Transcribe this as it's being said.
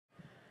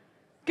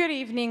Good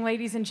evening,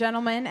 ladies and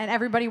gentlemen, and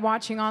everybody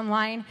watching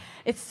online.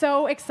 It's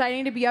so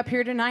exciting to be up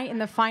here tonight in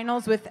the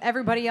finals with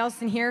everybody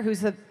else in here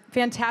who's a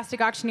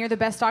fantastic auctioneer. The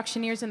best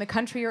auctioneers in the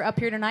country are up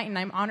here tonight, and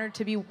I'm honored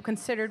to be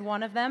considered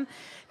one of them.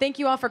 Thank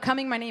you all for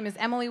coming. My name is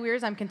Emily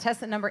Weirs. I'm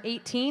contestant number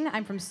 18.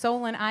 I'm from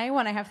Solon, Iowa,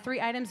 and I have 3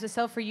 items to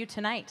sell for you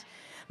tonight.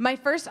 My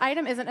first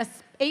item is an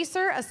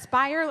Acer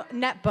Aspire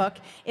netbook.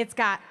 It's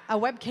got a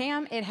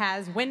webcam, it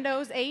has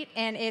Windows 8,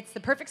 and it's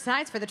the perfect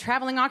size for the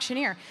traveling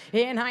auctioneer.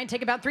 And I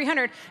take about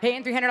 300,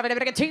 and 300, I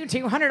better get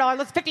 $200,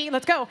 let's 50,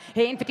 let's go.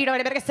 And $50,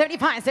 I better get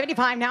 75,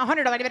 75, now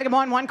 $100, I better get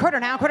one quarter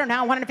now,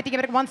 150,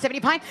 give it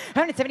 175,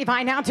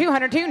 175, now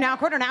 200, now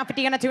quarter, now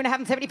 50, and a 2 and a half,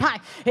 and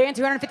 75, and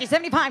 250,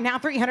 75, now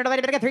 300,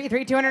 I better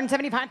get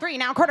 275, 3,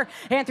 now quarter,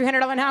 and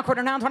 300, now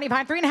quarter, now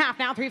 25, 3 and a half,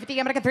 now 350,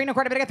 I'm gonna get 3 and a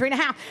quarter, I better get 3 and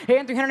a half,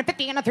 and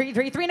 350, and a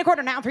 3 and a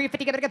quarter, now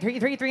 350, I better get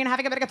 3 and a half,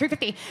 I better get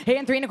 350,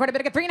 and 3 and a quarter, I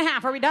better get 3 and a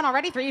half. Are we done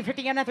already?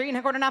 350 and a 3 and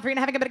a quarter, now 3 and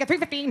a half, I better get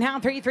 350, now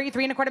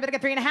 3 and a quarter, I better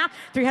get 3 and a half,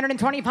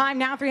 325,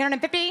 now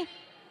 350.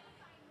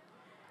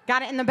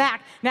 Got it in the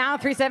back. Now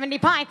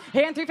 375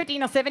 and 350.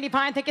 No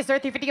 75. Thank you, sir.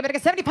 350. I better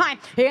get 75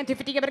 and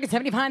 350. I better get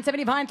 75.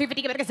 75.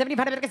 350. I better get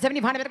 75. I better get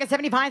 75. I better get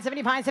 75.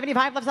 75.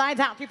 75. Left side's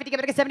out. 350. I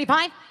better get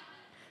 75.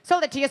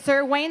 Sold it to you,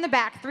 sir. Way in the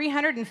back.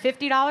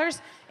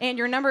 $350. And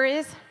your number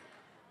is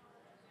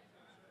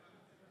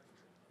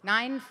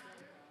 950.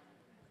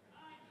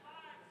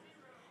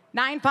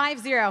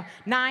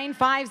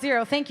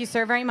 950. Thank you,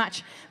 sir, very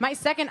much. My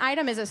second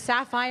item is a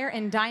sapphire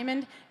and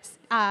diamond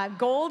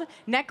gold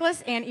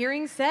necklace and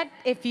earring set.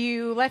 If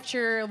you left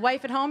your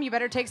wife at home, you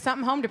better take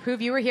something home to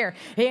prove you were here.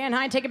 And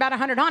I take about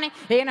 100 on it.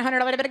 And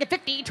 100, I better get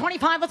 50,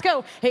 25, let's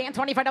go. And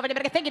 25, I better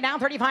get 50 now,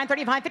 35,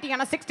 35, 50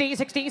 on a 60,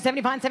 60,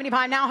 75,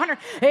 75, now 100.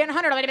 And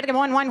 100, I better get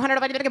 100,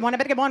 I better get 1, I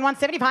better get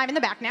 175 in the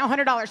back, now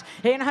 $100.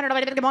 And 100, I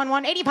better get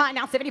 185,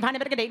 now 75, I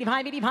better get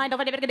 85, 85,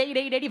 I better get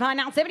 85,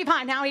 now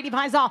 75, now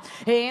 85's all.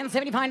 And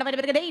 75, I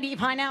better get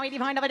 85, now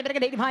 85, I better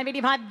get 85,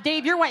 85.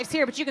 Dave, your wife's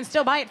here, but you can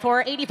still buy it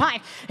for 85.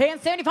 And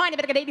 75, I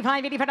better get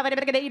 85, 85, I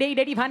better get 88,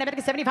 85, I better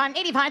get 75,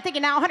 85,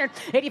 thinking now 100,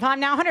 85,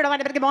 now 100, I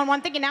better get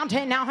 1, thinking now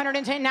 10, now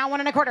 110, now 1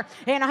 and a quarter,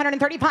 and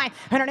 135,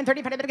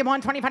 135, I better get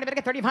 125, I better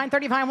get 35,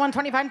 35,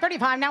 125,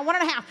 35, now 1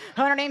 and a half,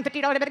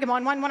 150, I better get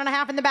 1 and a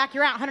half in the back,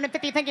 you're out,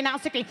 150, thinking now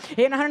 60,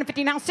 and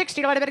 150, now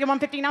 60, I better get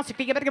 150, now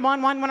 60, I better get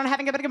 1 and a half,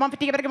 I better get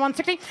 150, I better get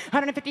 160,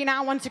 150, now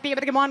 160, I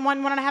better get 1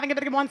 and a half, I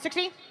better get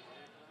 160.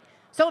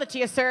 Sold it to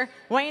you, sir.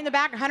 Way in the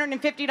back,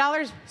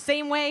 $150,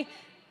 same way,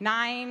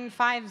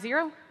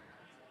 950.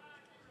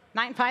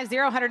 950,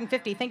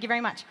 150. Thank you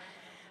very much.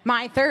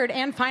 My third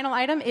and final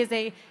item is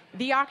The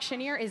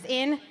Auctioneer is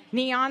in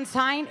neon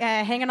sign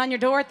hanging on your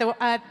door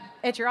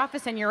at your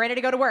office, and you're ready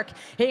to go to work.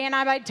 And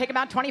I might take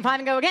about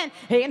 25 and go again.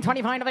 And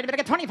 25, I better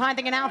get 25,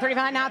 thinking now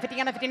 35, now 50,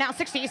 now 50, now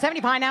 60,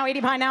 75, now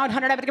 85, now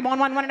 100, I better get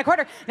 1 and a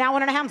quarter, now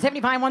 1 and a half,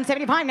 75,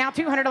 175, now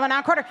 200, now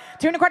a quarter,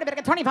 2 and a quarter, I better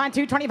get 25,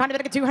 225, I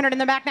better get 200 in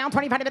the back, now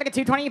 25, I better get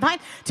 225,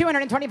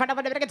 225,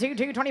 I better get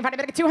 225, I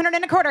better get 200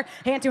 and a quarter,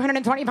 and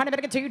 225, I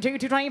better get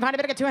 225, I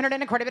better get 200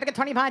 and a quarter, I better get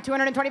 25,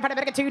 225, I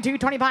better get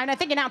 225, and I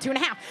think now 2 and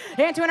a half,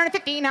 and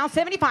 250, now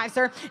 75,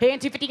 sir, and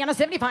 250, and a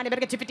 75, I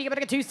better get 250, I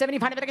better get 275,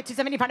 I better get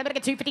 275, I better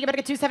get 250, I better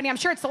get 270, I'm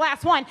sure it's the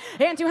last one,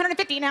 and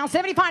 250, now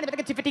 75, I better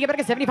get 250, I better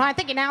get 75,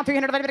 thinking now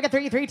 300, I better get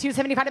 3,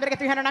 275, I better get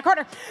 300 and a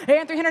quarter,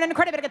 and 300 and a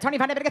quarter, I better get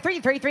 25, I better get 3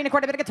 and a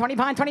quarter, I better get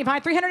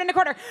 25, 300 and a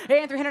quarter,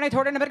 and 300 and a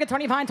quarter, I better get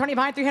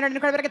 25, 300 and a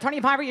quarter, I better get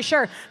 25, are you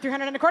sure?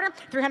 300 and a quarter,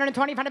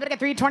 325, I better get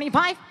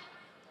 325.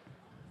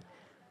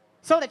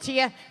 Sold it to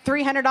you,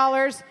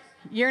 $300.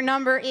 Your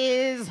number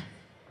is,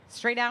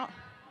 straight out,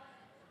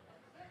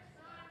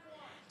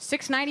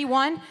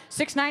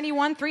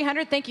 691,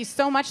 300. Thank you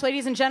so much,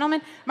 ladies and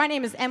gentlemen. My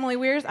name is Emily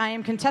Weirs. I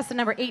am contestant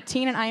number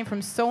 18, and I am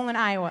from Solon,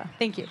 Iowa.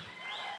 Thank you.